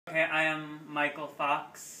Okay, I am Michael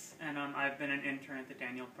Fox, and I've been an intern at the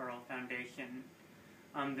Daniel Pearl Foundation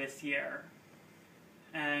this year.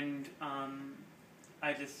 And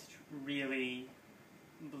I just really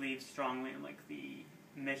believe strongly in the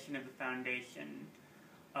mission of the foundation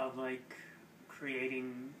of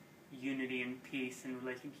creating unity and peace and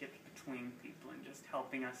relationships between people, and just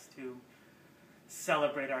helping us to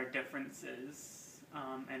celebrate our differences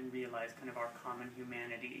and realize kind of our common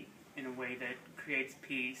humanity in a way that creates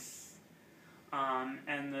peace.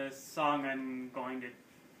 And the song I'm going to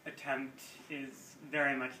attempt is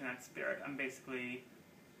very much in that spirit. I'm basically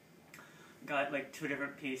got two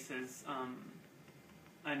different pieces.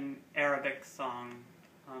 An Arabic song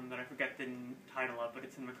that I forget the title of, but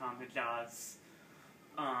it's in Maqam Hijaz,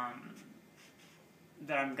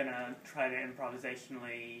 that I'm gonna try to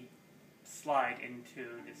improvisationally slide into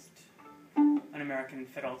just an American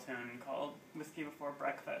fiddle tune called Whiskey Before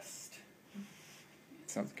Breakfast.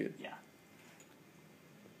 Sounds good. Yeah.